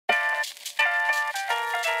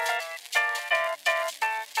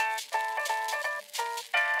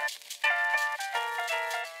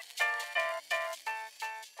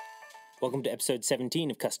Welcome to episode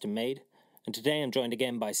 17 of Custom Made, and today I'm joined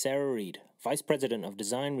again by Sarah Reid, Vice President of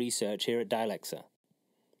Design Research here at Dialexa.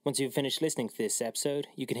 Once you've finished listening to this episode,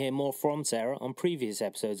 you can hear more from Sarah on previous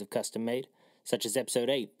episodes of Custom Made, such as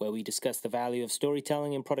episode 8, where we discuss the value of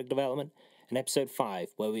storytelling in product development, and episode 5,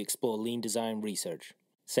 where we explore lean design research.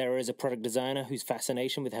 Sarah is a product designer whose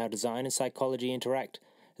fascination with how design and psychology interact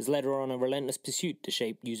has led her on a relentless pursuit to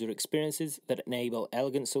shape user experiences that enable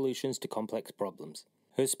elegant solutions to complex problems.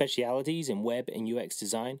 Her specialities in web and UX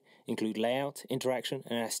design include layout, interaction,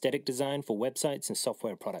 and aesthetic design for websites and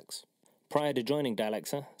software products. Prior to joining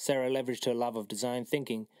Dialexa, Sarah leveraged her love of design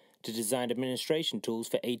thinking to design administration tools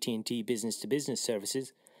for AT&T business-to-business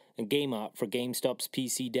services and game art for GameStop's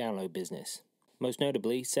PC download business. Most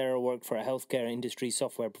notably, Sarah worked for a healthcare industry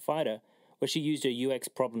software provider where she used her UX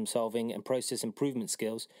problem-solving and process improvement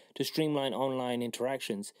skills to streamline online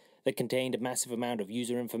interactions that contained a massive amount of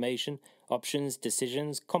user information, options,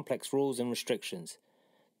 decisions, complex rules, and restrictions.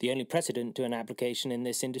 The only precedent to an application in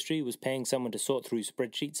this industry was paying someone to sort through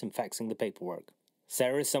spreadsheets and faxing the paperwork.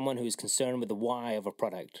 Sarah is someone who is concerned with the why of a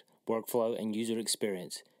product, workflow, and user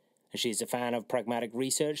experience, and she is a fan of pragmatic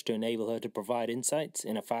research to enable her to provide insights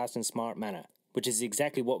in a fast and smart manner, which is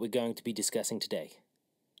exactly what we're going to be discussing today.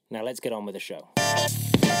 Now let's get on with the show.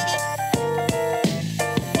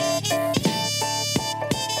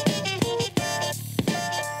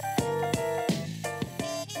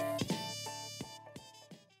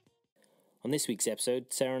 On this week's episode,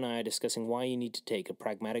 Sarah and I are discussing why you need to take a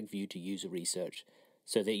pragmatic view to user research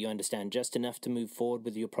so that you understand just enough to move forward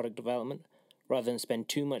with your product development rather than spend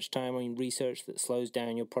too much time on research that slows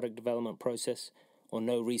down your product development process or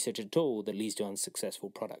no research at all that leads to unsuccessful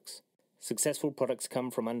products. Successful products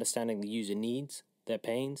come from understanding the user needs, their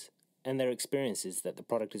pains, and their experiences that the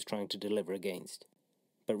product is trying to deliver against.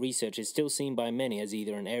 But research is still seen by many as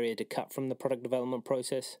either an area to cut from the product development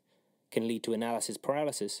process, can lead to analysis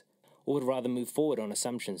paralysis, or would rather move forward on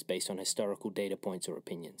assumptions based on historical data points or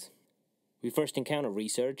opinions. We first encounter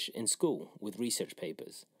research in school with research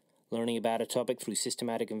papers, learning about a topic through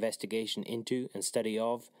systematic investigation into and study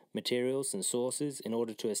of materials and sources in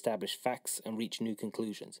order to establish facts and reach new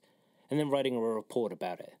conclusions, and then writing a report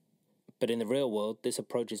about it. But in the real world, this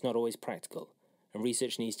approach is not always practical, and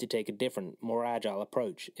research needs to take a different, more agile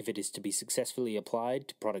approach if it is to be successfully applied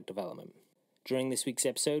to product development. During this week's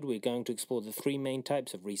episode, we're going to explore the three main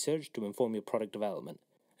types of research to inform your product development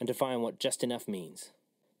and define what just enough means.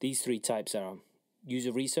 These three types are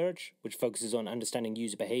user research, which focuses on understanding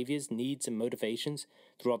user behaviors, needs, and motivations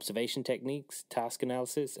through observation techniques, task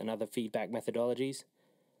analysis, and other feedback methodologies.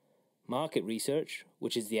 Market research,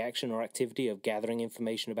 which is the action or activity of gathering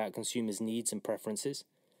information about consumers' needs and preferences.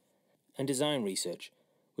 And design research,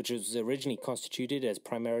 which was originally constituted as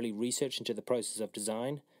primarily research into the process of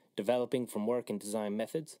design, developing from work and design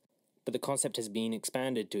methods, but the concept has been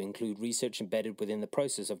expanded to include research embedded within the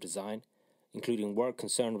process of design, including work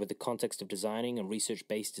concerned with the context of designing and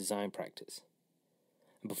research-based design practice.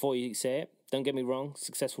 And before you say it, don't get me wrong,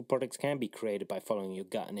 successful products can be created by following your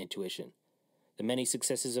gut and intuition. The many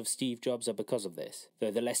successes of Steve Jobs are because of this,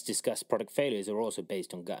 though the less discussed product failures are also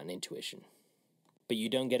based on gut and intuition. But you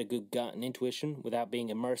don't get a good gut and intuition without being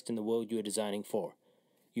immersed in the world you are designing for.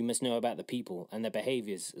 You must know about the people and their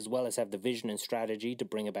behaviors, as well as have the vision and strategy to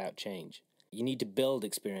bring about change. You need to build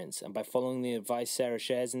experience, and by following the advice Sarah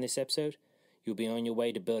shares in this episode, you'll be on your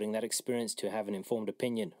way to building that experience to have an informed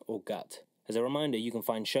opinion or gut. As a reminder, you can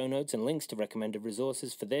find show notes and links to recommended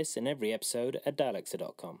resources for this and every episode at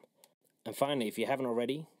Dialexa.com. And finally, if you haven't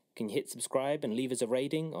already, can you hit subscribe and leave us a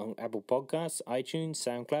rating on Apple Podcasts, iTunes,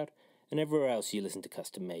 SoundCloud, and everywhere else you listen to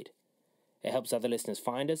Custom Made. It helps other listeners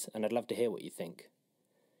find us, and I'd love to hear what you think.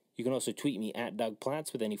 You can also tweet me at Doug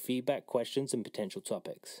Platts with any feedback, questions, and potential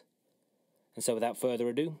topics. And so without further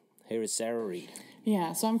ado, here is Sarah Reid.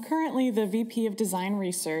 Yeah, so I'm currently the VP of Design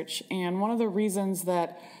Research, and one of the reasons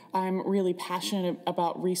that I'm really passionate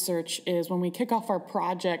about research is when we kick off our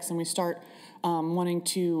projects and we start wanting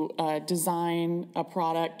to design a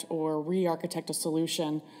product or re-architect a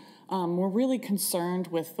solution, we're really concerned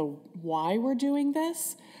with the why we're doing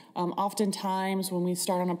this. Oftentimes when we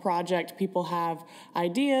start on a project, people have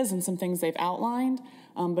ideas and some things they've outlined,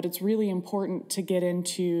 but it's really important to get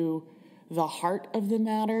into the heart of the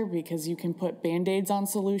matter because you can put Band-Aids on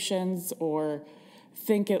solutions or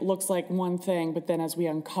think it looks like one thing, but then as we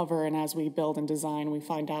uncover and as we build and design, we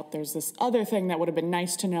find out there's this other thing that would have been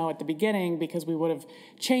nice to know at the beginning because we would have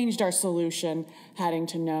changed our solution having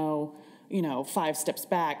to know 5 steps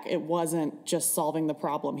back. It wasn't just solving the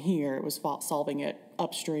problem here. It was solving it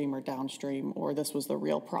upstream or downstream, or this was the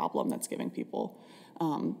real problem that's giving people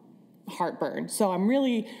heartburn. So I'm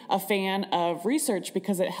really a fan of research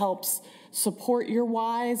because it helps support your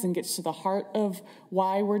whys and gets to the heart of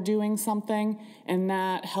why we're doing something, and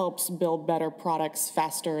that helps build better products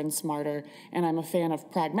faster and smarter. And I'm a fan of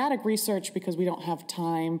pragmatic research because we don't have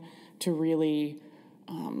time to really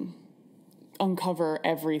uncover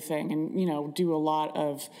everything and, do a lot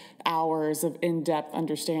of hours of in-depth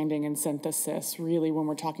understanding and synthesis. Really, when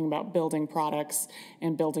we're talking about building products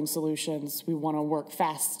and building solutions, we want to work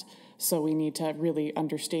fast. So we need to really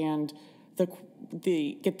understand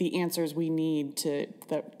get the answers we need to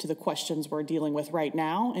the questions we're dealing with right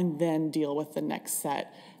now, and then deal with the next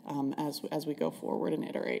set as we go forward and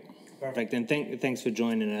iterate. Perfect, and thanks for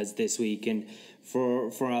joining us this week. And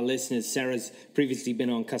for our listeners, Sarah's previously been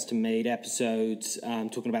on custom-made episodes,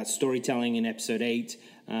 talking about storytelling in episode 8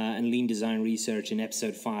 and lean design research in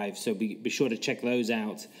episode 5. So be sure to check those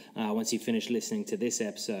out once you finish listening to this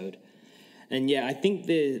episode. And yeah, I think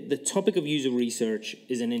the topic of user research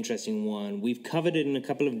is an interesting one. We've covered it in a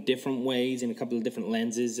couple of different ways, in a couple of different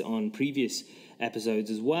lenses on previous episodes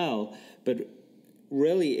as well. But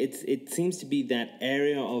really, it seems to be that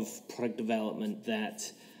area of product development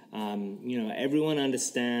that everyone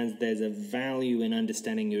understands. There's a value in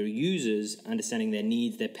understanding your users, understanding their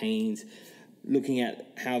needs, their pains, looking at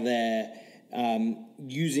how they're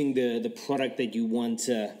using the product that you want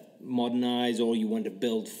to modernize or you want to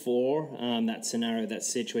build for that scenario, that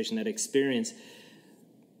situation, that experience.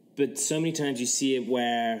 But so many times you see it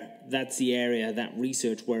where that's the area, that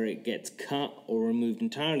research, where it gets cut or removed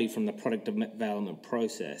entirely from the product development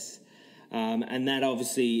process. And that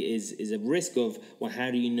obviously is a risk of, well,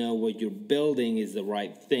 how do you know what you're building is the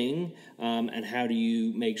right thing? And how do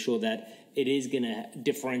you make sure that it is going to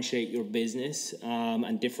differentiate your business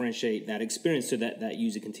and differentiate that experience so that that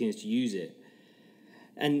user continues to use it?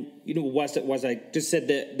 And whilst I just said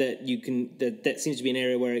that seems to be an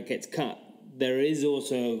area where it gets cut, there is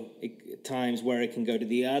also times where it can go to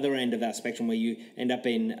the other end of that spectrum, where you end up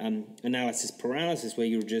in analysis paralysis, where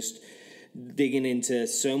you're just digging into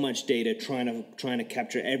so much data, trying to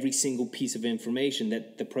capture every single piece of information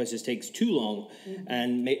that the process takes too long. Mm-hmm.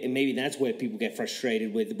 And maybe that's where people get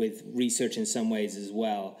frustrated with research in some ways as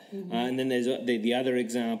well. Mm-hmm. And then there's the other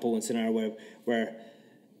example and scenario where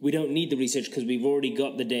we don't need the research because we've already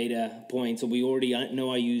got the data points, or we already know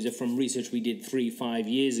our user from research we did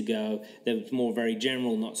 3-5 years ago that was more very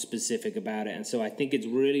general, not specific about it. And so I think it's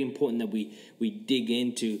really important that we dig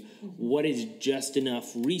into what is just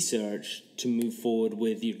enough research to move forward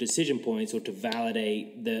with your decision points or to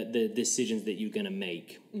validate the decisions that you're going to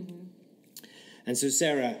make. Mm-hmm. And so,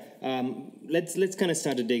 Sarah, let's kind of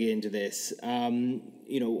start to dig into this. In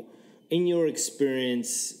your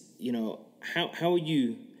experience,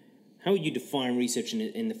 how would you define research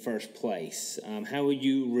in the first place? How would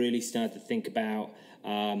you really start to think about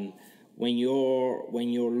when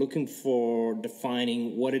you're looking for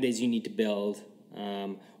defining what it is you need to build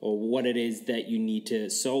or what it is that you need to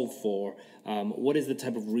solve for? What is the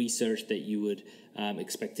type of research that you would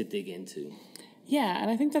expect to dig into? Yeah,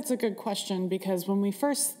 and I think that's a good question, because when we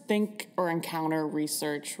first think or encounter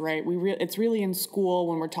research, right, it's really in school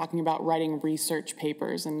when we're talking about writing research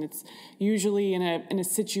papers, and it's usually in a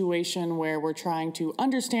situation where we're trying to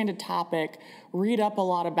understand a topic, read up a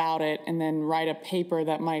lot about it, and then write a paper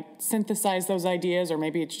that might synthesize those ideas, or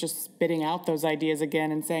maybe it's just spitting out those ideas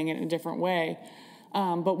again and saying it in a different way.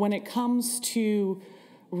 But when it comes to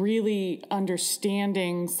really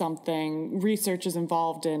understanding something, research is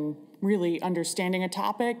involved in really understanding a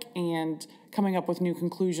topic and coming up with new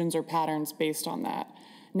conclusions or patterns based on that.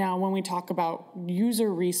 Now, when we talk about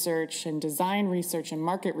user research and design research and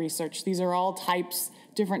market research, these are all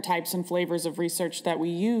different types and flavors of research that we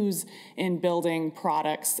use in building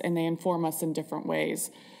products, and they inform us in different ways.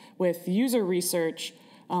 With user research,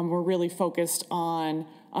 we're really focused on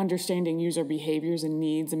understanding user behaviors and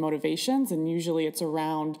needs and motivations, and usually it's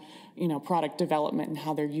around, product development and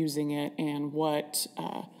how they're using it and what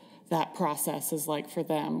that process is like for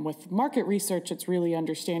them. With market research, it's really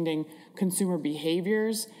understanding consumer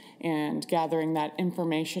behaviors and gathering that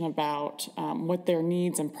information about what their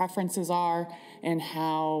needs and preferences are and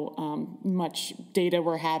how much data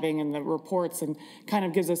we're having in the reports, and kind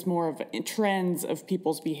of gives us more of trends of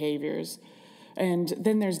people's behaviors. And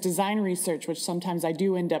then there's design research, which sometimes I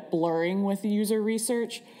do end up blurring with user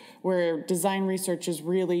research, where design research is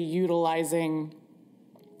really utilizing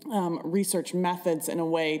research methods in a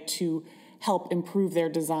way to help improve their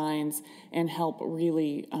designs and help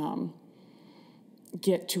really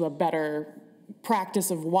get to a better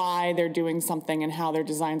practice of why they're doing something and how their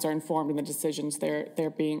designs are informed in the decisions they're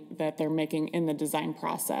making in the design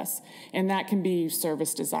process. And that can be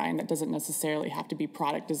service design. That doesn't necessarily have to be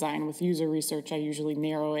product design. With user research, I usually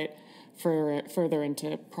narrow it further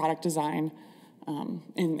into product design,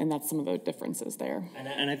 and that's some of the differences there.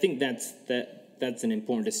 And I think that's an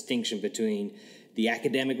important distinction between the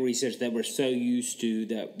academic research that we're so used to,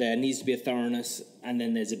 that there needs to be a thoroughness, and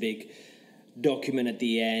then there's a big document at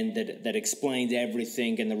the end that explains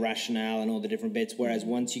everything and the rationale and all the different bits, whereas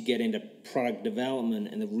once you get into product development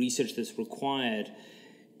and the research that's required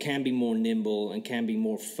can be more nimble and can be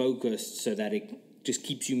more focused, so that it just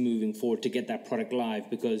keeps you moving forward to get that product live,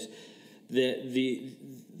 because the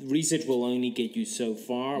research will only get you so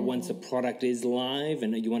far. Once the product is live,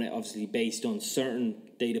 and you want it obviously based on certain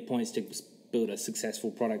data points to build a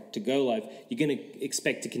successful product to go live, you're going to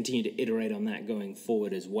expect to continue to iterate on that going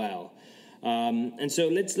forward as well. And so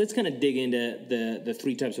let's kind of dig into the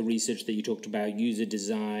three types of research that you talked about: user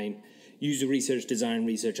design, user research, design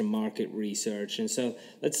research, and market research. And so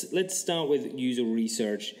let's start with user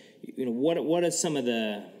research. What are some of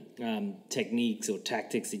the techniques or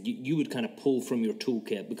tactics that you would kind of pull from your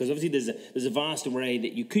toolkit? Because obviously there's a vast array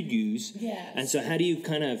that you could use. Yes. And so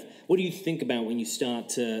what do you think about when you start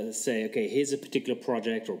to say, okay, here's a particular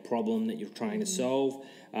project or problem that you're trying to solve.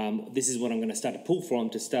 This is what I'm going to start to pull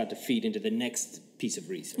from to start to feed into the next piece of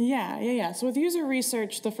research. Yeah. So with user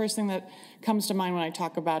research, the first thing that comes to mind when I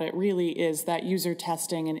talk about it really is that user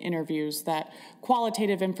testing and interviews, that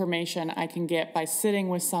qualitative information I can get by sitting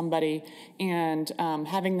with somebody and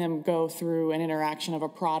having them go through an interaction of a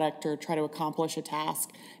product or try to accomplish a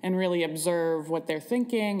task and really observe what they're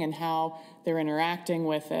thinking and how they're interacting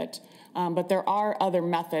with it. But there are other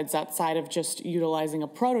methods outside of just utilizing a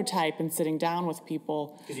prototype and sitting down with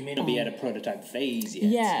people. Because you may not be at a prototype phase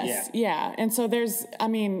yet. Yes, yeah. And so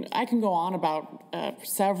I can go on about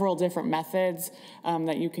several different methods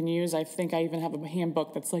that you can use. I think I even have a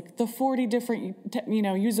handbook that's like the 40 different,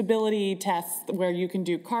 usability tests where you can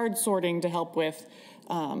do card sorting to help with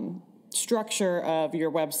structure of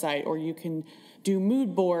your website, or you can do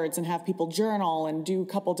mood boards and have people journal and do a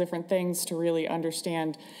couple different things to really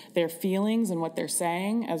understand their feelings and what they're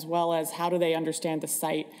saying, as well as how do they understand the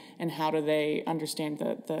site and how do they understand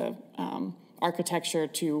the architecture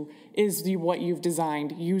is what you've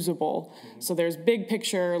designed usable. So there's big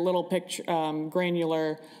picture, little picture,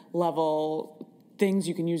 granular level things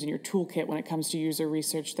you can use in your toolkit when it comes to user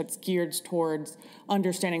research that's geared towards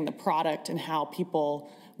understanding the product and how people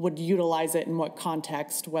would utilize it in what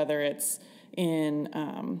context, whether it's in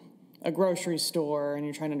a grocery store and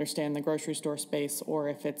you're trying to understand the grocery store space, or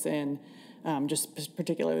if it's in just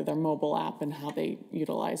particularly their mobile app and how they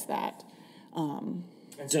utilize that. And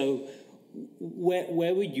so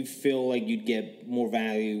where would you feel like you'd get more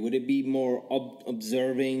value? Would it be more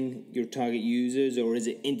observing your target users, or is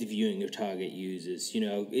it interviewing your target users? Do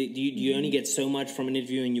you only get so much from an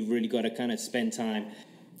interview and you've really got to kind of spend time?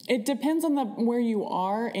 It depends on where you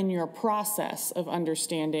are in your process of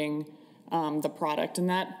understanding the product, and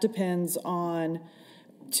that depends on,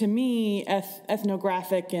 to me,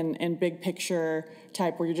 ethnographic and big picture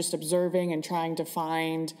type, where you're just observing and trying to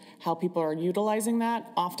find how people are utilizing that.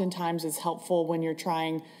 Oftentimes is helpful when you're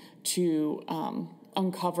trying to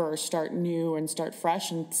uncover or start new and start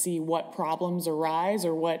fresh and see what problems arise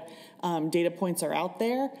or what data points are out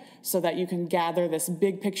there, so that you can gather this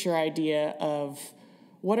big picture idea of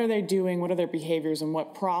what are they doing, what are their behaviors, and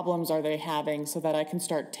what problems are they having, so that I can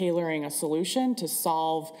start tailoring a solution to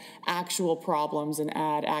solve actual problems and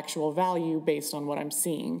add actual value based on what I'm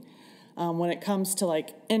seeing. When it comes to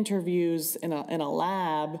interviews in a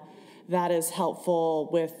lab, that is helpful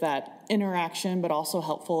with that interaction, but also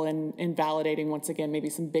helpful in validating, once again, maybe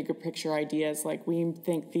some bigger picture ideas. Like, we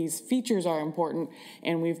think these features are important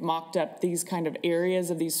and we've mocked up these kind of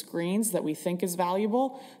areas of these screens that we think is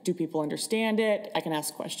valuable. Do people understand it? I can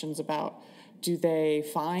ask questions about, do they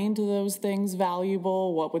find those things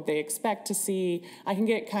valuable? What would they expect to see? I can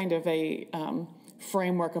get kind of a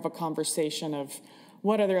framework of a conversation of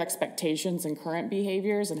what are their expectations and current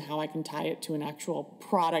behaviors, and how I can tie it to an actual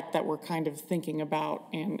product that we're kind of thinking about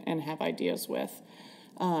and have ideas with.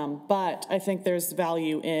 But I think there's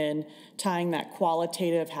value in tying that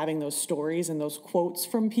qualitative, having those stories and those quotes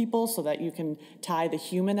from people, so that you can tie the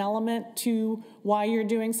human element to why you're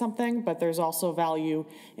doing something. But there's also value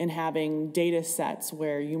in having data sets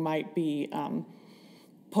where you might be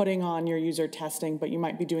putting on your user testing, but you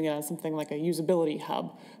might be doing it on something like a usability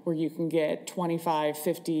hub, where you can get 25,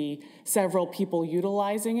 50, several people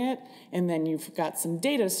utilizing it, and then you've got some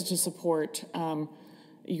data to support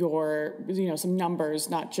some numbers,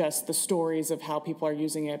 not just the stories of how people are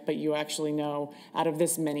using it, but you actually know out of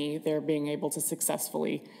this many, they're being able to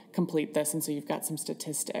successfully complete this. And so you've got some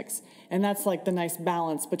statistics. And that's like the nice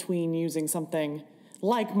balance between using something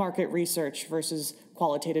like market research versus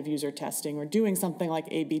qualitative user testing, or doing something like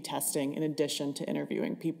A/B testing in addition to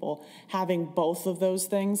interviewing people. Having both of those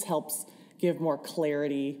things helps give more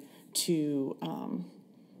clarity to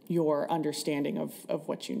your understanding of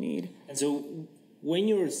what you need. And so when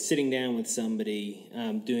you're sitting down with somebody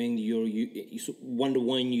doing your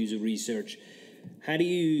one-to-one user research, how do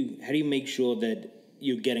you make sure that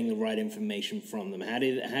you're getting the right information from them? How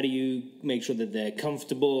do you make sure that they're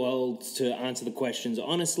comfortable to answer the questions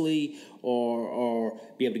honestly, or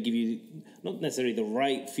be able to give you not necessarily the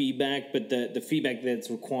right feedback, but the feedback that's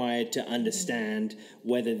required to understand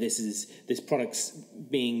whether this product's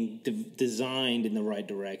being designed in the right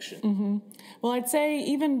direction? Mm-hmm. Well, I'd say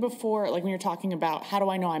even before, like when you're talking about how do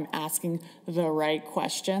I know I'm asking the right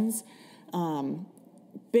questions,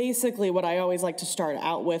 basically what I always like to start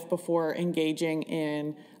out with before engaging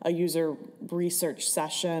in a user research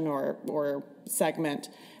session or segment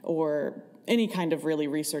or any kind of really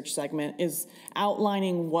research segment is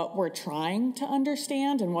outlining what we're trying to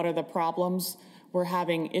understand and what are the problems we're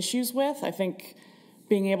having issues with. I think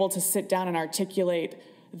being able to sit down and articulate,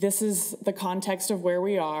 this is the context of where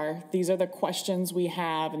we are, these are the questions we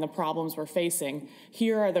have and the problems we're facing.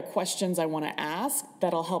 Here are the questions I want to ask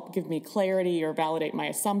that'll help give me clarity or validate my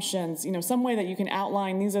assumptions. Some way that you can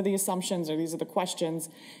outline, these are the assumptions or these are the questions,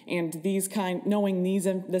 and knowing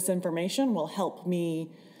this information will help me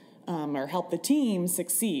or help the team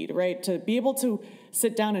succeed, right? To be able to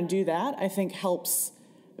sit down and do that, I think helps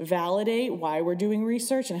validate why we're doing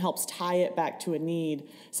research and helps tie it back to a need.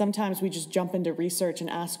 Sometimes we just jump into research and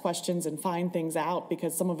ask questions and find things out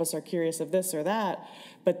because some of us are curious of this or that.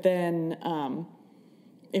 But then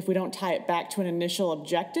if we don't tie it back to an initial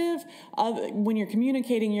objective, when you're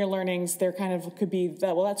communicating your learnings, there kind of could be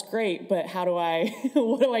that, well, that's great, but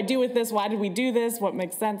what do I do with this? Why did we do this? What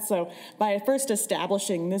makes sense? So by first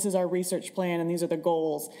establishing this is our research plan and these are the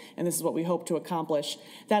goals and this is what we hope to accomplish,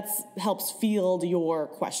 that helps field your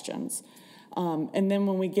questions. And then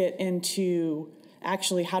when we get into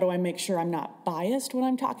actually, how do I make sure I'm not biased when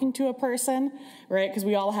I'm talking to a person, right? Because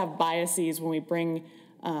we all have biases when we bring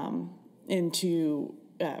into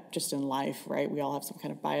just in life, right? We all have some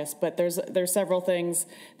kind of bias, but there's several things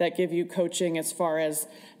that give you coaching as far as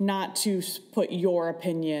not to put your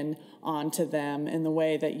opinion onto them in the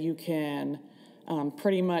way that you can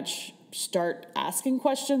pretty much start asking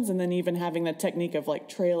questions and then even having the technique of like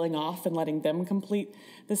trailing off and letting them complete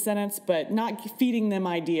the sentence, but not feeding them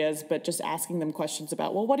ideas, but just asking them questions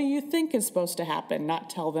about, well, what do you think is supposed to happen? Not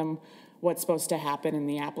tell them what's supposed to happen in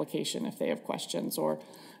the application if they have questions, or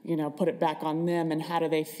put it back on them and how do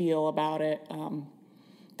they feel about it.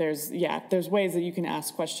 There's ways that you can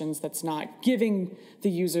ask questions that's not giving the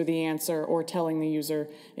user the answer or telling the user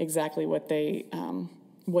exactly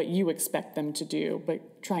what you expect them to do,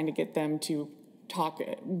 but trying to get them to talk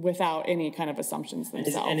without any kind of assumptions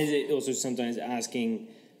themselves. And is it also sometimes asking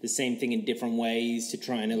the same thing in different ways to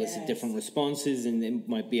try and elicit different responses, and it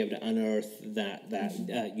might be able to unearth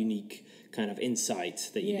that unique kind of insights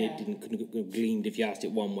that you couldn't have gleaned if you asked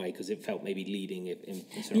it one way because it felt maybe leading in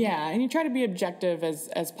certain way. And you try to be objective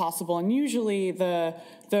as possible, and usually the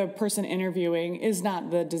person interviewing is not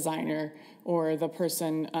the designer or the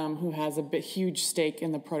person who has a huge stake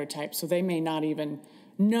in the prototype, so they may not even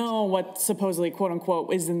know what supposedly quote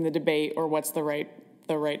unquote is in the debate or what's the right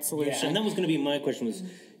solution. Yeah, and that was going to be my question was,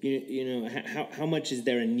 how much is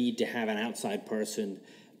there a need to have an outside person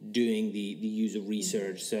doing the user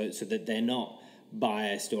research so that they're not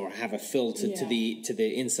biased or have a filter to the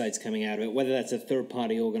insights coming out of it, whether that's a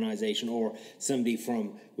third-party organization or somebody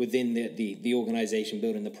from within the organization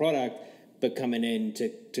building the product, but coming in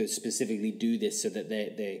to specifically do this so that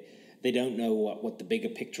they don't know what the bigger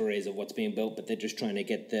picture is of what's being built, but they're just trying to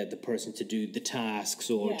get the person to do the tasks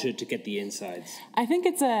or to get the insights. I think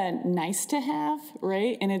it's a nice to have,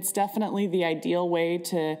 right? And it's definitely the ideal way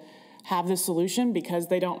to have the solution because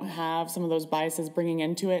they don't have some of those biases bringing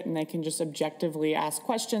into it and they can just objectively ask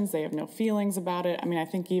questions. They have no feelings about it. I mean, I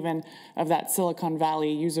think even of that Silicon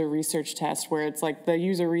Valley user research test where it's like the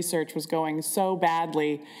user research was going so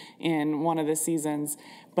badly in one of the seasons,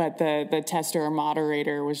 but the tester or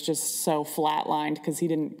moderator was just so flatlined because he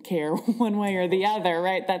didn't care one way or the other,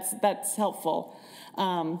 right? That's helpful.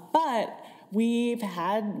 But we've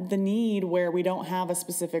had the need where we don't have a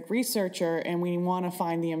specific researcher and we want to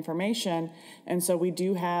find the information. And so we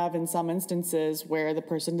do have in some instances where the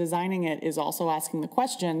person designing it is also asking the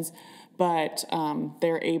questions, but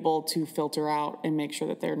they're able to filter out and make sure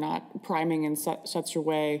that they're not priming in such a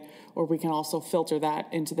way, or we can also filter that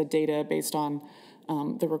into the data based on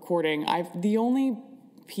the recording. The only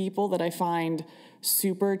people that I find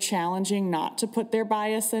super challenging not to put their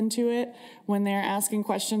bias into it when they're asking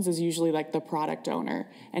questions is usually like the product owner.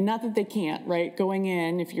 And not that they can't, right? Going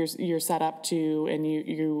in, if you're set up to and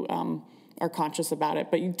you are conscious about it.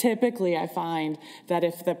 But typically I find that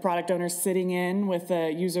if the product owner's sitting in with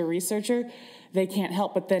a user researcher, they can't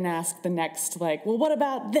help but then ask the next, like, well, what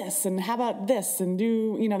about this? And how about this? And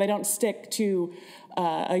they don't stick to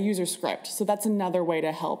a user script. So that's another way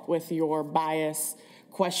to help with your bias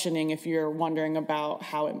questioning if you're wondering about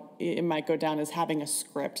how it might go down, is having a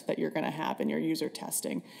script that you're going to have in your user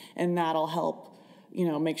testing. And that'll help,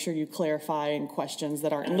 make sure you clarify in questions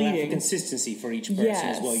that aren't leading. Consistency for each person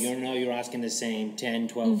as well. You're asking the same 10,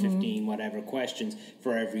 12, 15, whatever questions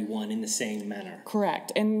for everyone in the same manner.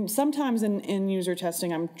 Correct. And sometimes in user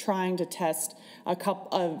testing, I'm trying to test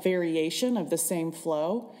a variation of the same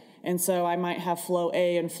flow. And so I might have flow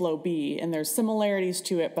A and flow B, and there's similarities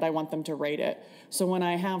to it, but I want them to rate it. So when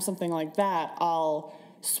I have something like that, I'll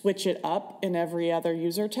switch it up in every other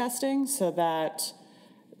user testing so that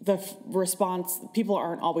the response, people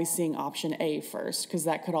aren't always seeing option A first, because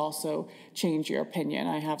that could also change your opinion.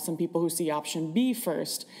 I have some people who see option B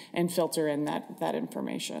first and filter in that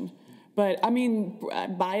information. But,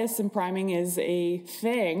 bias and priming is a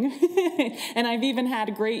thing. And I've even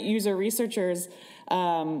had great user researchers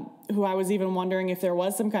who I was even wondering if there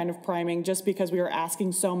was some kind of priming, just because we were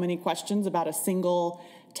asking so many questions about a single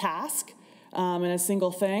task and a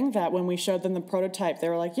single thing, that when we showed them the prototype, they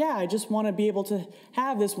were like, yeah, I just want to be able to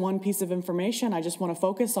have this one piece of information. I just want to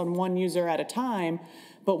focus on one user at a time.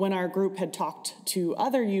 But when our group had talked to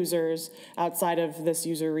other users outside of this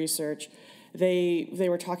user research, they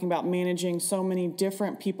were talking about managing so many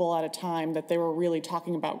different people at a time that they were really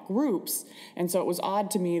talking about groups. And so it was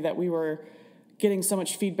odd to me that we were getting so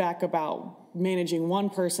much feedback about managing one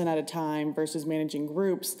person at a time versus managing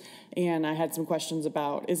groups. And I had some questions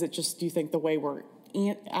about, is it just, do you think the way we're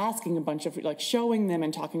asking a bunch of, like showing them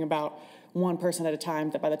and talking about one person at a time,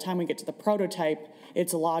 that by the time we get to the prototype,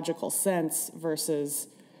 it's a logical sense versus,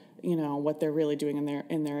 what they're really doing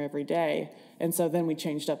in their everyday. And so then we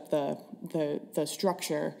changed up the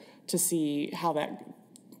structure to see how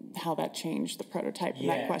that changed the protatype in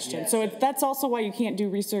that question. So that's also why you can't do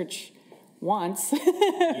research once,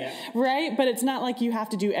 right? But it's not like you have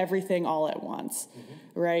to do everything all at once,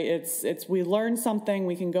 right? It's we learn something,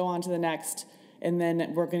 we can go on to the next, and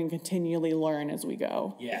then we're going to continually learn as we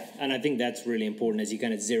go. Yeah, and I think that's really important as you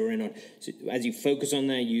kind of zero in on, so as you focus on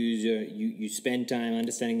that user, you spend time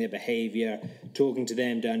understanding their behavior, talking to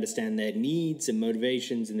them to understand their needs and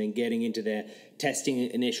motivations, and then getting into their testing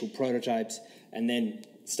initial prototypes, and then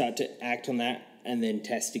start to act on that, and then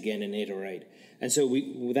test again and iterate. And so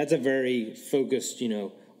that's a very focused,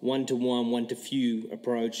 one-to-one, one-to-few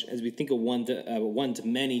approach. As we think of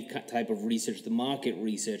one-to-many type of research, the market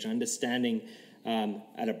research, understanding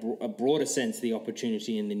at a broader sense the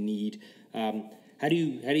opportunity and the need. How do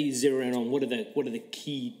you zero in on what are the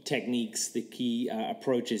key techniques, the key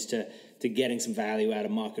approaches to getting some value out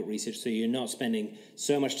of market research, so you're not spending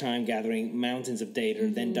so much time gathering mountains of data,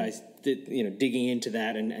 then digging into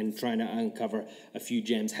that and trying to uncover a few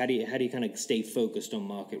gems? How do you kind of stay focused on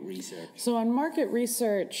market research? So on market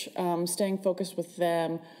research, staying focused with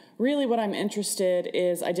them, really what I'm interested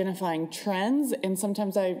is identifying trends, and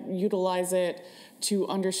sometimes I utilize it to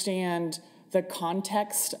understand the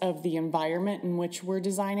context of the environment in which we're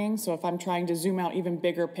designing. So if I'm trying to zoom out even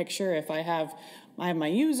bigger picture, if I have my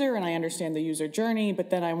user and I understand the user journey,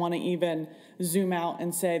 but then I want to even zoom out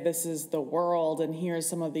and say this is the world and here's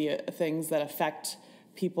some of the things that affect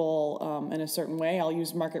people in a certain way, I'll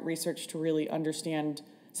use market research to really understand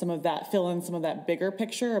some of that, fill in some of that bigger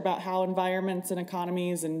picture about how environments and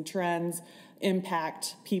economies and trends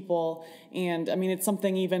impact people. And it's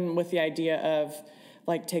something even with the idea of,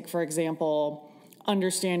 like, take for example,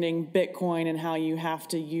 understanding Bitcoin and how you have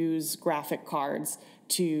to use graphic cards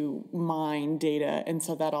to mine data. And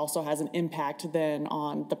so that also has an impact then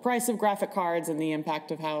on the price of graphic cards and the impact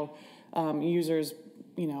of how users,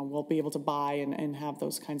 will be able to buy and have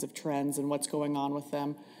those kinds of trends and what's going on with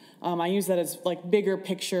them. I use that as like bigger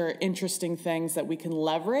picture, interesting things that we can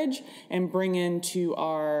leverage and bring into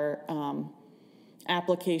our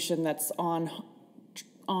application that's on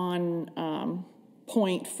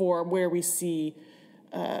point for where we see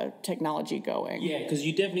technology going. Yeah, because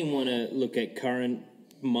you definitely want to look at current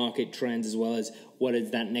market trends as well as what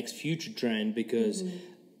is that next future trend, because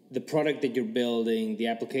the product that you're building, the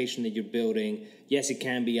application that you're building, yes, it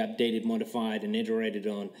can be updated, modified, and iterated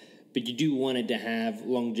on, but you do want it to have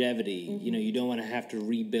longevity. You know, you don't want to have to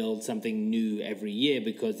rebuild something new every year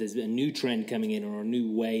because there's a new trend coming in or a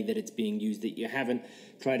new way that it's being used that you haven't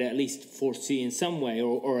tried to at least foresee in some way,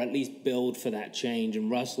 or at least build for that change.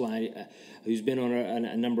 And Russell, who's been on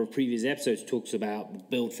a number of previous episodes, talks about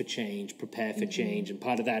build for change, prepare for change, and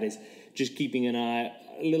part of that is just keeping an eye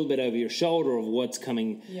a little bit over your shoulder of what's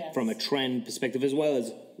coming from a trend perspective, as well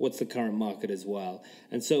as what's the current market as well.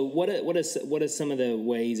 And so what are some of the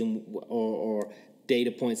ways or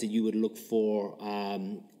data points that you would look for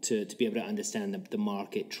to be able to understand the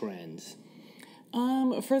market trends?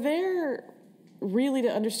 Really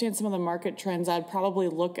to understand some of the market trends, I'd probably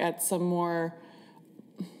look at some more,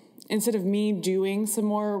 instead of me doing some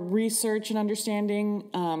more research and understanding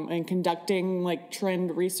and conducting like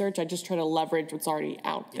trend research, I just try to leverage what's already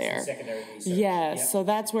out there. Secondary research. Yes, so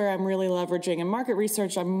that's where I'm really leveraging. In market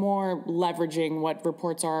research, I'm more leveraging what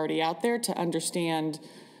reports are already out there to understand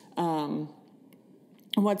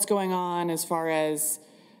what's going on as far as,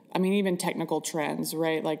 I mean, even technical trends,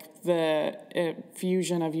 right? Like the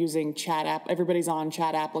fusion of using everybody's on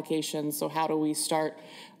chat applications. So how do we start,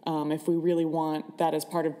 if we really want that as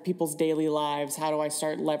part of people's daily lives, how do I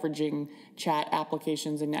start leveraging chat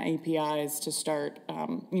applications and APIs to start,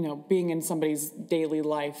 being in somebody's daily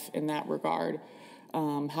life in that regard?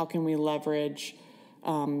 How can we leverage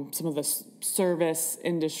some of the service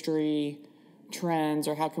industry trends,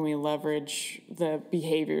 or how can we leverage the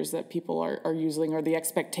behaviors that people are using, or the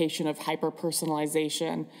expectation of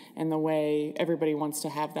hyper-personalization and the way everybody wants to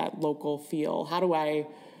have that local feel? How do I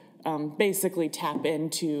basically tap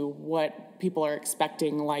into what people are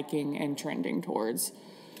expecting, liking, and trending towards?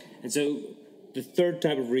 And so the third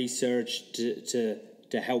type of research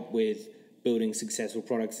to help with building successful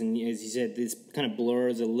products, and as you said, this kind of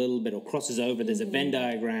blurs a little bit or crosses over. There's a Venn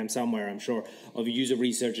diagram somewhere, I'm sure, of user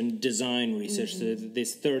research and design research. So the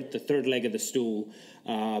third leg of the stool,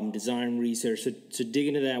 design research. So dig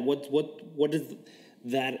into that. What does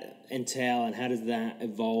that entail, and how does that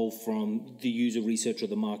evolve from the user research or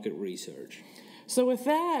the market research? So with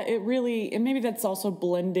that, and maybe that's also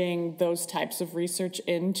blending those types of research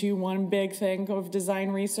into one big thing of design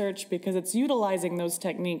research, because it's utilizing those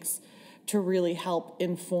techniques to really help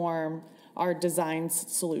inform our design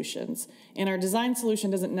solutions. And our design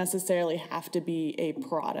solution doesn't necessarily have to be a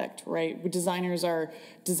product, right? Designers are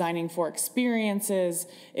designing for experiences.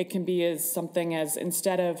 It can be as something as,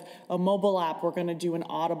 instead of a mobile app, we're going to do an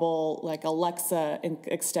audible, like Alexa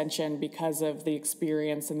extension because of the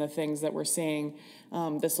experience and the things that we're seeing.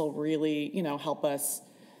 This will really, help us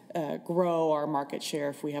grow our market share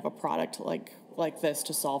if we have a product like this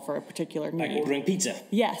to solve for a particular need. Like ordering pizza.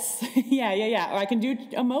 Yes. Yeah. Or I can do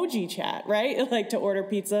emoji chat, right? Like to order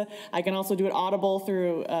pizza. I can also do it audible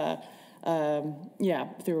through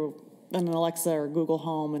through an Alexa or Google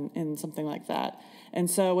Home and something like that. And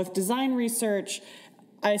so with design research,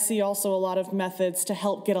 I see also a lot of methods to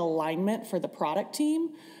help get alignment for the product team,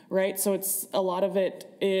 right? So a lot of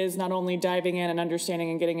it is not only diving in and understanding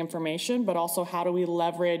and getting information, but also how do we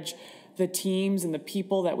leverage the teams and the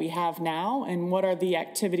people that we have now, and what are the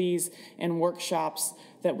activities and workshops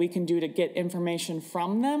that we can do to get information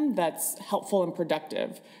from them that's helpful and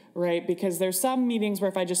productive, right? Because there's some meetings where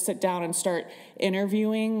if I just sit down and start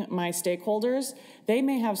interviewing my stakeholders, they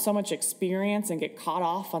may have so much experience and get caught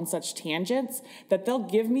off on such tangents that they'll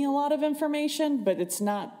give me a lot of information, but it's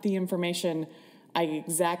not the information I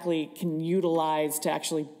exactly can utilize to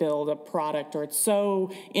actually build a product, or it's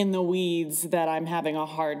so in the weeds that I'm having a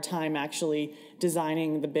hard time actually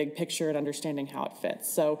designing the big picture and understanding how it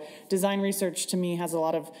fits. So design research to me has a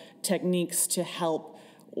lot of techniques to help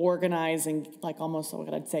organize and, like, almost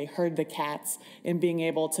what I'd say, herd the cats in being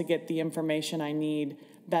able to get the information I need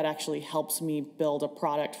that actually helps me build a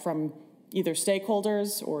product from either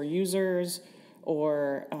stakeholders or users,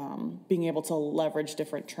 or being able to leverage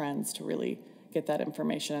different trends to really get that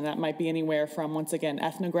information. And that might be anywhere from, once again,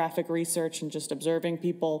 ethnographic research and just observing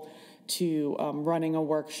people, to running a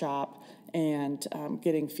workshop and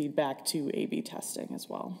getting feedback, to A/B testing as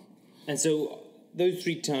well. And so those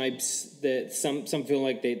three types, that some feel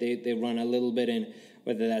like they run a little bit in,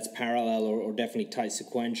 whether that's parallel or definitely tight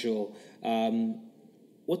sequential.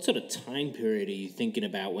 What sort of time period are you thinking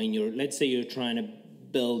about when let's say you're trying to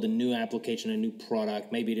build a new application, a new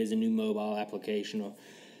product, maybe it is a new mobile application,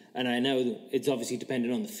 and I know it's obviously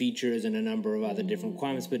dependent on the features and a number of other different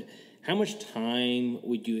requirements, but how much time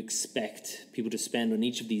would you expect people to spend on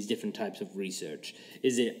each of these different types of research?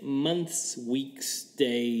 Is it months, weeks,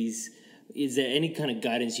 days? Is there any kind of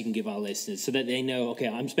guidance you can give our listeners so that they know, okay,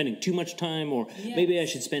 I'm spending too much time, or maybe I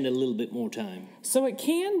should spend a little bit more time? So it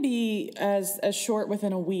can be as short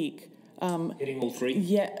within a week. Hitting all three?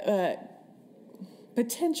 Yeah,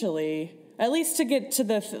 potentially. At least to get to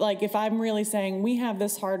the, like, if I'm really saying we have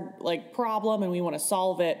this hard, like, problem and we want to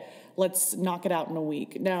solve it, let's knock it out in a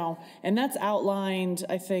week. Now, and that's outlined,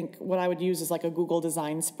 I think, what I would use is like a Google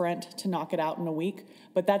design sprint to knock it out in a week.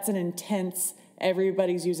 But that's an intense,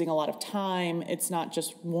 everybody's using a lot of time. It's not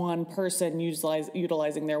just one person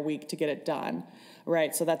utilizing their week to get it done,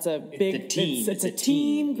 right? So that's a big, it's a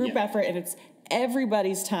team group effort, and it's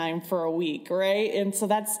everybody's time for a week, right? And so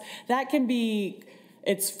that can be,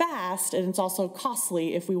 it's fast, and it's also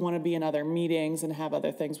costly if we want to be in other meetings and have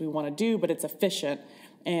other things we want to do, but it's efficient,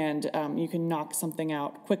 and you can knock something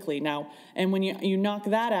out quickly. Now, and when you knock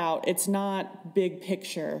that out, it's not big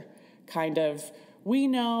picture kind of, we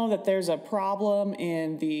know that there's a problem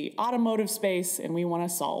in the automotive space and we want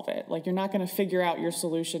to solve it. Like, you're not going to figure out your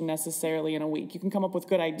solution necessarily in a week. You can come up with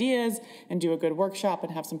good ideas and do a good workshop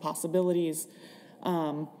and have some possibilities.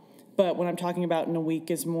 But what I'm talking about in a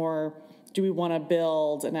week is more, do we want to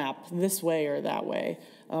build an app this way or that way?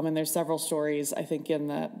 And there's several stories, I think, in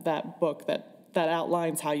that book that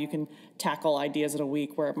outlines how you can tackle ideas in a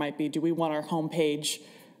week, where it might be, do we want our homepage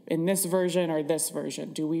in this version or this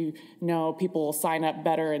version? Do we know people will sign up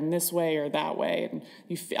better in this way or that way? And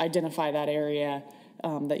you identify that area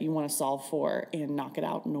that you want to solve for and knock it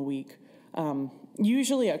out in a week.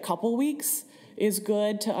 Usually a couple weeks is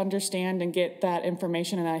good to understand and get that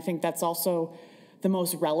information, and I think that's also the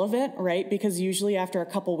most relevant, right? Because usually after a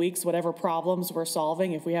couple weeks, whatever problems we're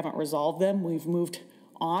solving, if we haven't resolved them, we've moved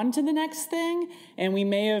on to the next thing, and we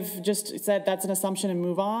may have just said that's an assumption and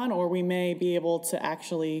move on, or we may be able to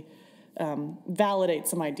actually validate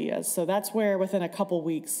some ideas. So that's where within a couple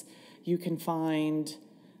weeks you can find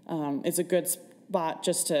it's a good spot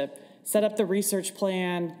just to set up the research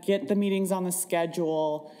plan, get the meetings on the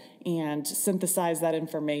schedule, and synthesize that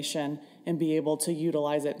information and be able to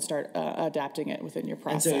utilize it and start adapting it within your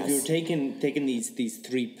process. And so if you're taking these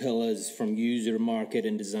three pillars from user, market,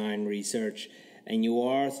 and design research, and you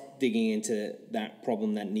are digging into that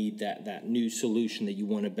problem, that need, that new solution that you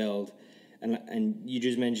want to build, and you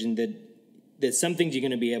just mentioned that there's some things you're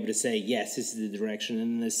going to be able to say, yes, this is the direction,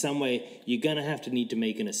 and there's some way you're going to need to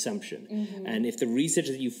make an assumption. Mm-hmm. And if the research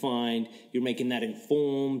that you find, you're making that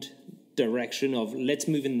informed direction of let's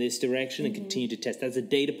move in this direction and continue to test. That's a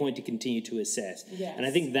data point to continue to assess. Yes. And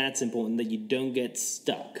I think that's important, that you don't get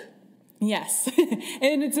stuck. Yes.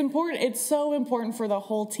 And it's important. It's so important for the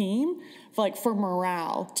whole team, for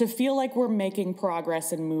morale, to feel like we're making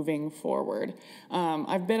progress and moving forward.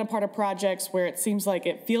 I've been a part of projects where it seems like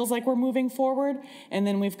it feels like we're moving forward, and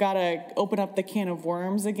then we've got to open up the can of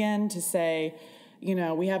worms again to say,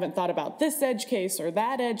 we haven't thought about this edge case or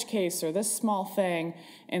that edge case or this small thing.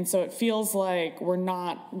 And so it feels like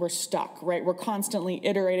we're stuck, right? We're constantly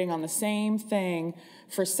iterating on the same thing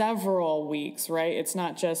for several weeks, right? It's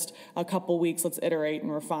not just a couple weeks, let's iterate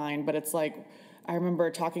and refine, but it's like, I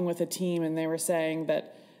remember talking with a team and they were saying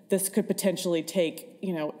that this could potentially take,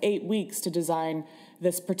 8 weeks to design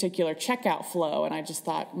this particular checkout flow. And I just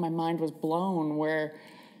thought my mind was blown, where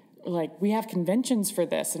we have conventions for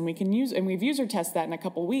this and we've user tested that in a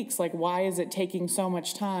couple weeks. Why is it taking so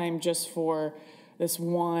much time just for this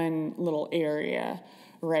one little area,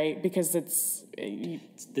 right? Because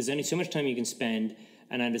there's only so much time you can spend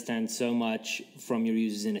and understand so much from your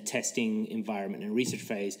users in a testing environment and research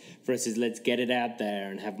phase versus let's get it out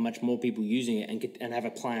there and have much more people using it and have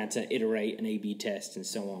a plan to iterate and A/B test and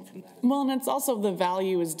so on from that. Well, and it's also the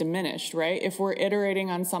value is diminished, right? If we're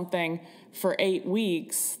iterating on something for 8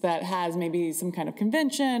 weeks that has maybe some kind of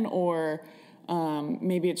convention, or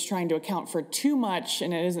maybe it's trying to account for too much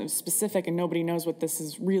and it isn't specific and nobody knows what this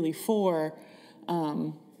is really for,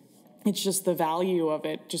 it's just the value of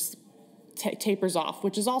it just tapers off,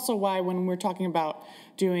 which is also why when we're talking about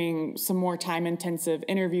doing some more time-intensive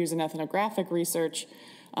interviews and ethnographic research,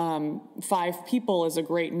 5 people is a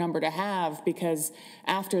great number to have, because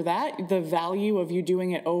after that, the value of you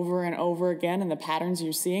doing it over and over again and the patterns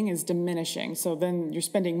you're seeing is diminishing. So then you're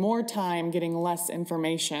spending more time getting less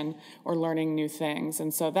information or learning new things.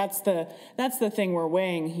 And so that's the thing we're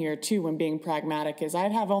weighing here too when being pragmatic, is I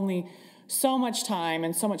have only so much time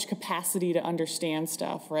and so much capacity to understand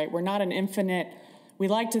stuff, right? We're not an infinite, we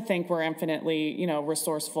like to think we're infinitely,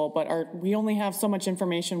 resourceful, but we only have so much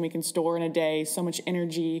information we can store in a day, so much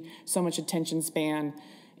energy, so much attention span.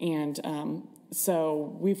 And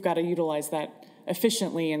so we've got to utilize that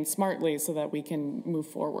efficiently and smartly so that we can move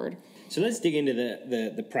forward. So let's dig into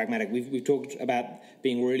the pragmatic. We've talked about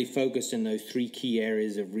being really focused in those three key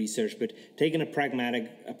areas of research, but taking a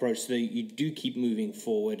pragmatic approach so that you do keep moving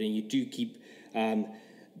forward and you do keep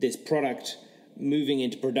this product moving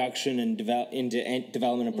into production and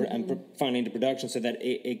development and finally into production, so that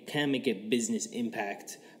it can make a business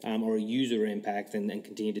impact or a user impact, and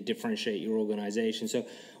continue to differentiate your organization. So,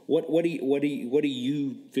 what do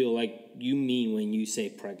you feel like you mean when you say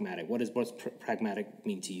pragmatic? What's pragmatic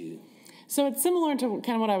mean to you? So it's similar to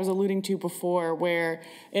kind of what I was alluding to before, where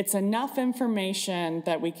it's enough information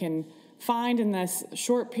that we can find in this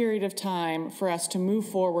short period of time for us to move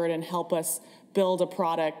forward and help us build a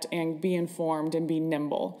product and be informed and be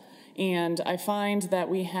nimble. And I find that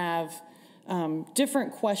we have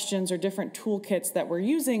different questions or different toolkits that we're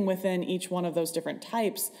using within each one of those different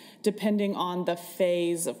types, depending on the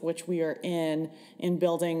phase of which we are in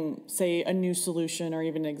building, say, a new solution or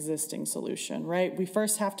even an existing solution, right? We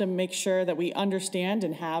first have to make sure that we understand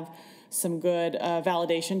and have some good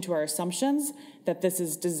validation to our assumptions that this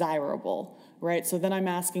is desirable, right? So then I'm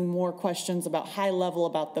asking more questions about high level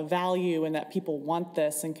about the value and that people want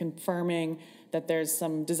this, and confirming that there's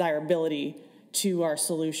some desirability to our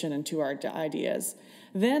solution and to our ideas.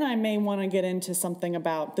 Then I may want to get into something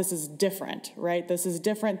about this is different, right? This is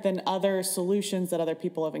different than other solutions that other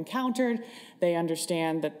people have encountered. They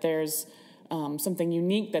understand that there's something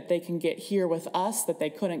unique that they can get here with us that they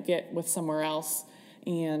couldn't get with somewhere else,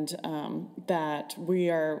 and that we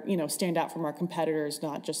are, stand out from our competitors,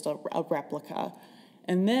 not just a replica.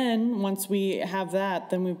 And then once we have that,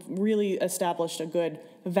 then we've really established a good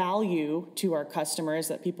value to our customers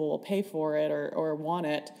that people will pay for it or want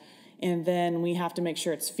it. And then we have to make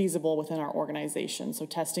sure it's feasible within our organization. So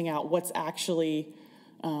testing out what's actually,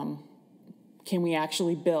 can we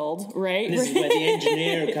actually build, right? And this is where the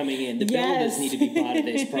engineer coming in. The builders need to be part of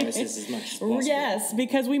this process as much as possible. Yes,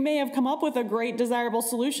 because we may have come up with a great, desirable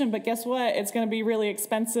solution, but guess what? It's going to be really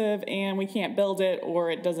expensive and we can't build it,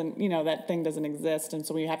 or it doesn't, that thing doesn't exist, and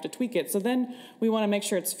so we have to tweak it. So then we want to make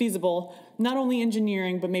sure it's feasible, not only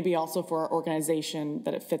engineering, but maybe also for our organization,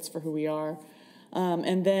 that it fits for who we are.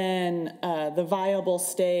 And then the viable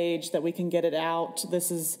stage that we can get it out.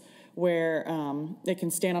 This is where it can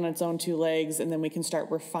stand on its own two legs, and then we can start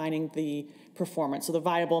refining the performance. So the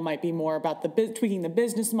viable might be more about tweaking the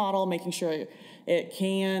business model, making sure it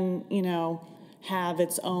can, have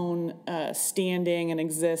its own standing and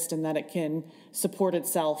exist, and that it can support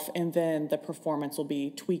itself. And then the performance will be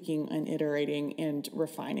tweaking and iterating and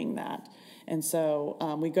refining that. And so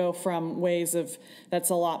we go from ways of that's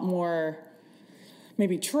a lot more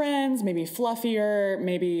maybe trends, maybe fluffier,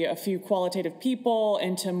 maybe a few qualitative people,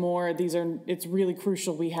 into more, it's really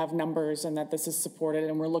crucial we have numbers and that this is supported,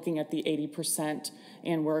 and we're looking at the 80%,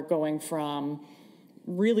 and we're going from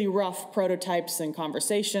really rough prototypes and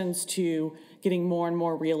conversations to getting more and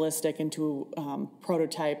more realistic into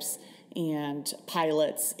prototypes and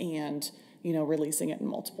pilots, and, releasing it in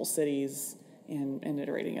multiple cities and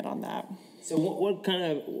iterating it on that. So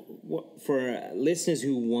what for listeners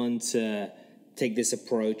who want to take this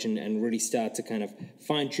approach and really start to kind of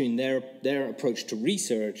fine-tune their approach to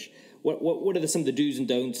research, what are some of the do's and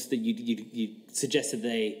don'ts that you suggest that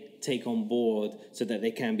they take on board so that they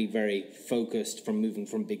can be very focused from moving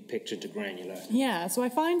from big picture to granular? Yeah, so I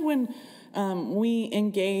find when we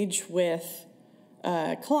engage with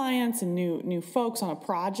clients and new folks on a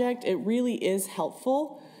project, it really is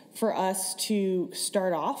helpful for us to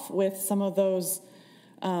start off with some of those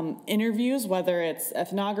interviews, whether it's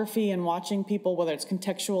ethnography and watching people, whether it's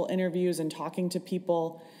contextual interviews and talking to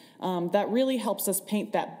people. That really helps us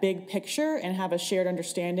paint that big picture and have a shared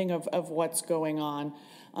understanding of what's going on.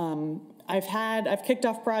 I've kicked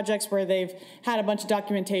off projects where they've had a bunch of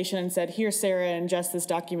documentation and said, here, Sarah, ingest this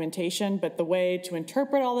documentation, but the way to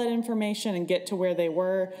interpret all that information and get to where they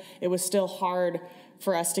were, it was still hard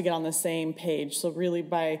for us to get on the same page. So really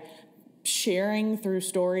by sharing through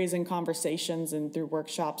stories and conversations and through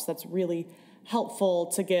workshops, that's really helpful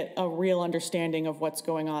to get a real understanding of what's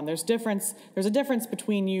going on. There's a difference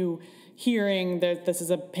between you hearing that this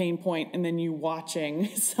is a pain point and then you watching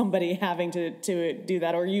somebody having to do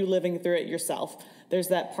that, or you living through it yourself. There's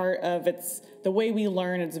that part of it's the way we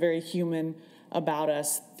learn. It's very human about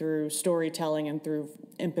us through storytelling and through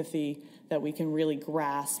empathy that we can really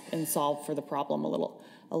grasp and solve for the problem a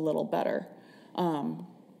little better.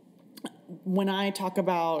 When I talk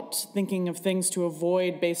about thinking of things to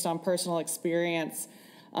avoid based on personal experience,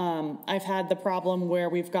 I've had the problem where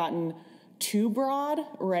we've gotten too broad,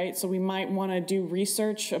 right? So we might want to do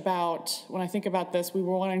research about, when I think about this, we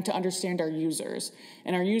were wanting to understand our users.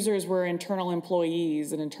 And our users were internal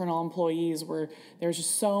employees, and internal employees were, there's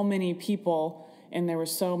just so many people, and there were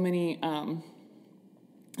so many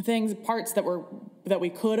parts that we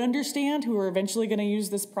could understand who were eventually going to use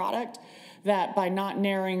this product, that by not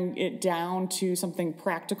narrowing it down to something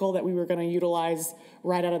practical that we were going to utilize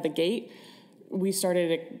right out of the gate, we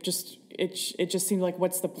started it just seemed like,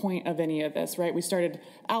 what's the point of any of this, right? We started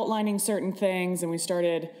outlining certain things, and we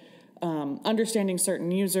started understanding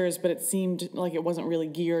certain users, but it seemed like it wasn't really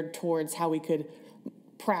geared towards how we could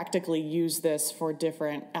practically use this for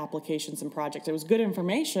different applications and projects. It was good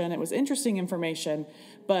information, it was interesting information,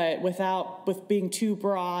 but with being too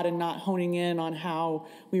broad and not honing in on how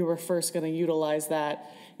we were first going to utilize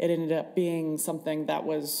that, it ended up being something that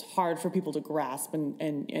was hard for people to grasp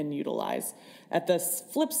and utilize. At the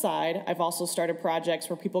flip side, I've also started projects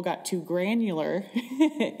where people got too granular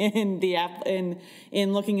in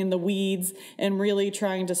looking in the weeds and really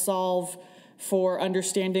trying to solve for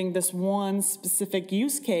understanding this one specific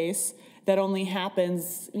use case that only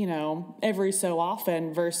happens, every so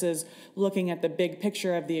often, versus looking at the big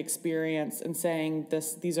picture of the experience and saying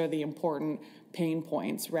these are the important pain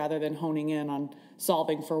points, rather than honing in on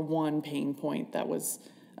solving for one pain point that was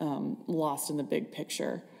lost in the big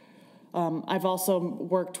picture. I've also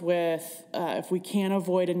worked with, if we can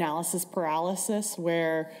avoid analysis paralysis,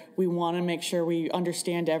 where we want to make sure we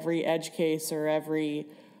understand every edge case or every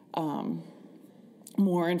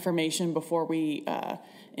more information before we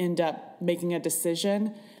end up making a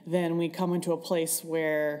decision, then we come into a place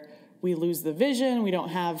where we lose the vision, we don't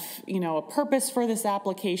have, a purpose for this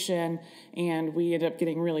application, and we end up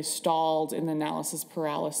getting really stalled in the analysis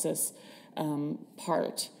paralysis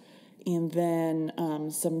part. And then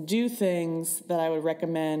some do things that I would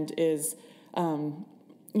recommend is,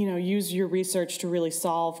 use your research to really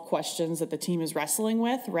solve questions that the team is wrestling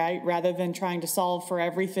with, right? Rather than trying to solve for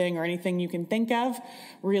everything or anything you can think of,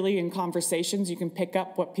 really in conversations, you can pick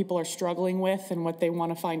up what people are struggling with and what they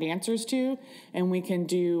want to find answers to. And we can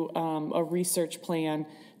do a research plan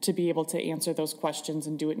to be able to answer those questions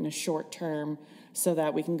and do it in a short term so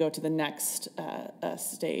that we can go to the next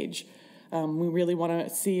stage. We really want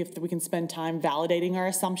to see if we can spend time validating our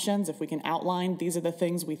assumptions, if we can outline these are the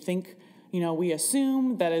things we think, we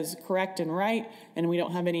assume that is correct and right, and we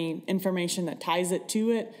don't have any information that ties it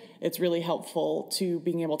to it. It's really helpful to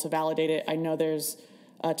being able to validate it. I know there's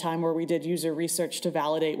a time where we did user research to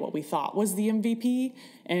validate what we thought was the MVP,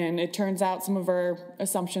 and it turns out some of our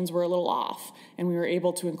assumptions were a little off, and we were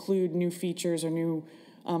able to include new features or new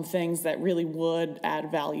things that really would add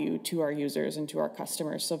value to our users and to our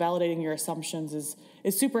customers. So validating your assumptions is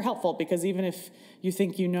super helpful, because even if you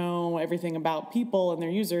think you know everything about people and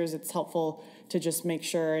their users, it's helpful to just make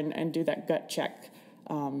sure and do that gut check.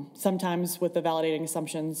 Sometimes with the validating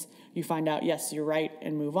assumptions, you find out, yes, you're right,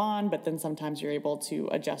 and move on, but then sometimes you're able to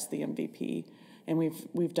adjust the MVP, and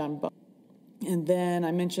we've done both. And then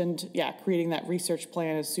I mentioned, creating that research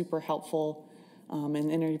plan is super helpful,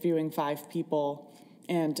 and interviewing 5 people.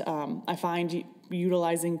 And I find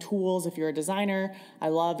utilizing tools, if you're a designer, I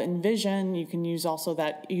love Envision. You can use also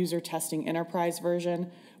that user testing enterprise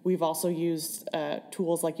version. We've also used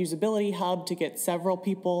tools like Usability Hub to get several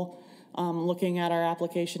people looking at our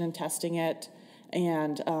application and testing it.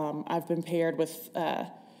 And I've been paired with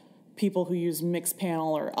people who use Mixpanel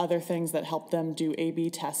or other things that help them do A/B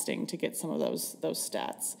testing to get some of those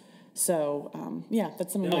stats. So,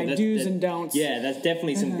 that's some of my do's and don'ts. Yeah, that's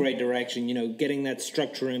definitely some great direction. Getting that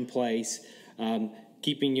structure in place,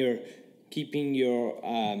 keeping your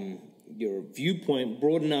viewpoint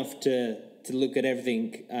broad enough to look at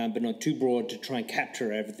everything, but not too broad to try and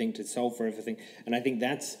capture everything, to solve for everything. And I think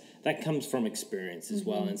that comes from experience as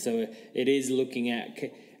well. And so it is looking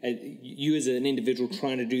at you as an individual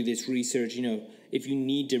trying to do this research. If you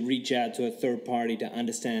need to reach out to a third party to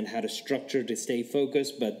understand how to structure to stay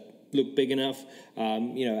focused, but look big enough,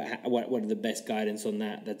 what are the best guidance on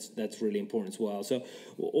that? That's really important as well. So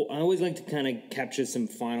I always like to kind of capture some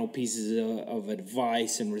final pieces of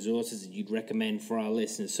advice and resources that you'd recommend for our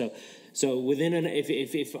listeners. So within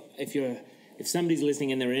if somebody's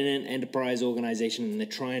listening and they're in an enterprise organization and they're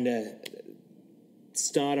trying to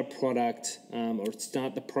start a product or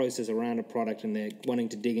start the process around a product and they're wanting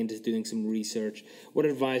to dig into doing some research, what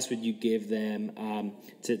advice would you give them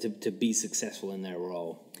to be successful in their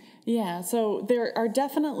role? Yeah, so there are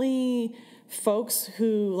definitely folks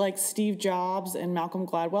who, like Steve Jobs and Malcolm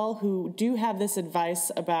Gladwell, who do have this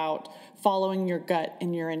advice about following your gut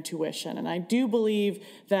and your intuition. And I do believe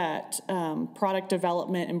that product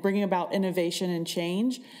development and bringing about innovation and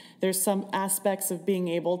change, There's some aspects of being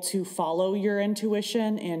able to follow your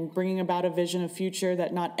intuition and bringing about a vision of future,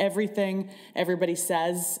 that not everything everybody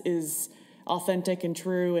says is authentic and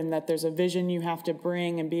true, and that there's a vision you have to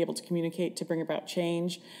bring and be able to communicate to bring about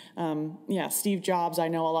change. Steve Jobs, I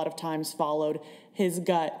know a lot of times followed his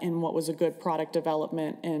gut in what was a good product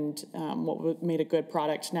development and what made a good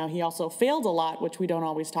product. Now, he also failed a lot, which we don't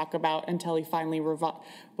always talk about, until he finally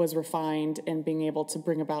was refined and being able to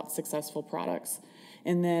bring about successful products.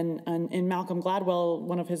 And then in Malcolm Gladwell,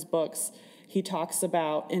 one of his books, he talks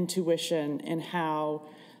about intuition and how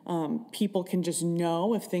people can just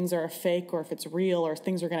know if things are a fake or if it's real or if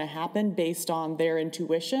things are going to happen based on their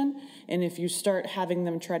intuition. And if you start having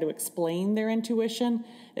them try to explain their intuition,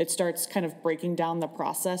 it starts kind of breaking down the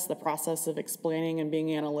process. The process of explaining and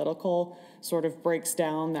being analytical sort of breaks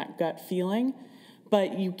down that gut feeling.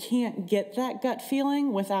 But you can't get that gut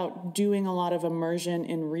feeling without doing a lot of immersion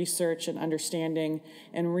in research and understanding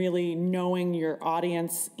and really knowing your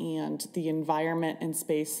audience and the environment and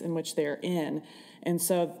space in which they're in. And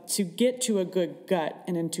so to get to a good gut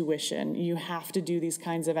and intuition, you have to do these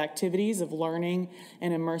kinds of activities of learning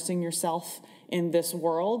and immersing yourself in this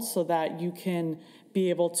world so that you can be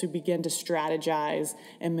able to begin to strategize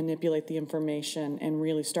and manipulate the information and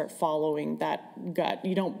really start following that gut.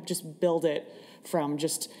 You don't just build it from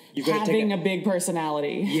just having a big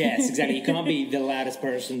personality. Yes, exactly. You can't be the loudest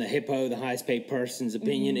person, the hippo, the highest paid person's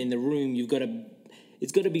opinion in the room.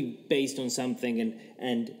 It's got to be based on something,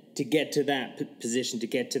 and to get to that position, to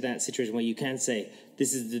get to that situation where you can say,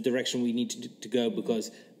 this is the direction we need to go because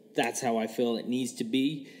that's how I feel it needs to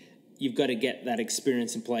be. You've got to get that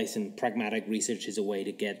experience in place, and pragmatic research is a way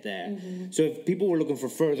to get there. Mm-hmm. So if people were looking for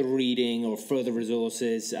further reading or further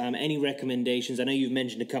resources, any recommendations? I know you've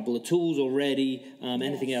mentioned a couple of tools already.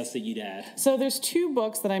 Anything else that you'd add? So there's 2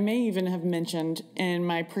 books that I may even have mentioned in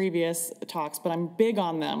my previous talks, but I'm big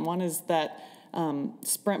on them. One is that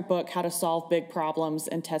Sprint book, How to Solve Big Problems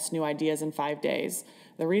and Test New Ideas in 5 Days.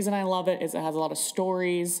 The reason I love it is it has a lot of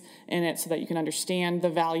stories in it so that you can understand the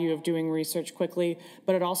value of doing research quickly,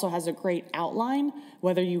 but it also has a great outline,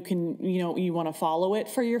 whether you want to follow it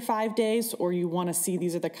for your 5 days or you want to see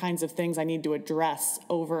these are the kinds of things I need to address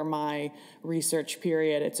over my research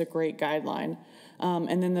period. It's a great guideline.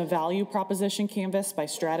 And then the Value Proposition Canvas by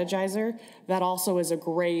Strategizer, that also is a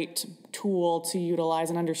great tool to utilize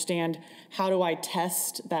and understand how do I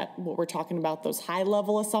test that, what we're talking about, those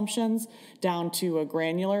high-level assumptions down to a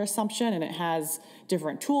granular assumption. And it has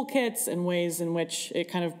different toolkits and ways in which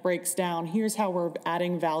it kind of breaks down, here's how we're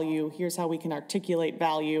adding value, here's how we can articulate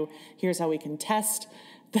value, here's how we can test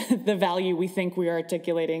the value we think we are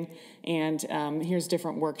articulating, and here's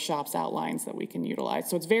different workshops, outlines that we can utilize.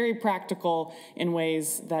 So it's very practical in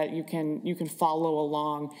ways that you can follow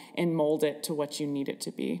along and mold it to what you need it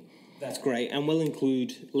to be. That's great, and we'll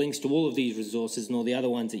include links to all of these resources and all the other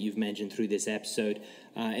ones that you've mentioned through this episode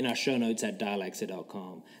in our show notes at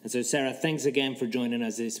dialexa.com. And so, Sarah, thanks again for joining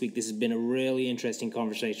us this week. This has been a really interesting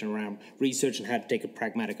conversation around research and how to take a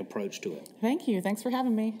pragmatic approach to it. Thank you. Thanks for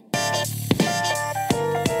having me.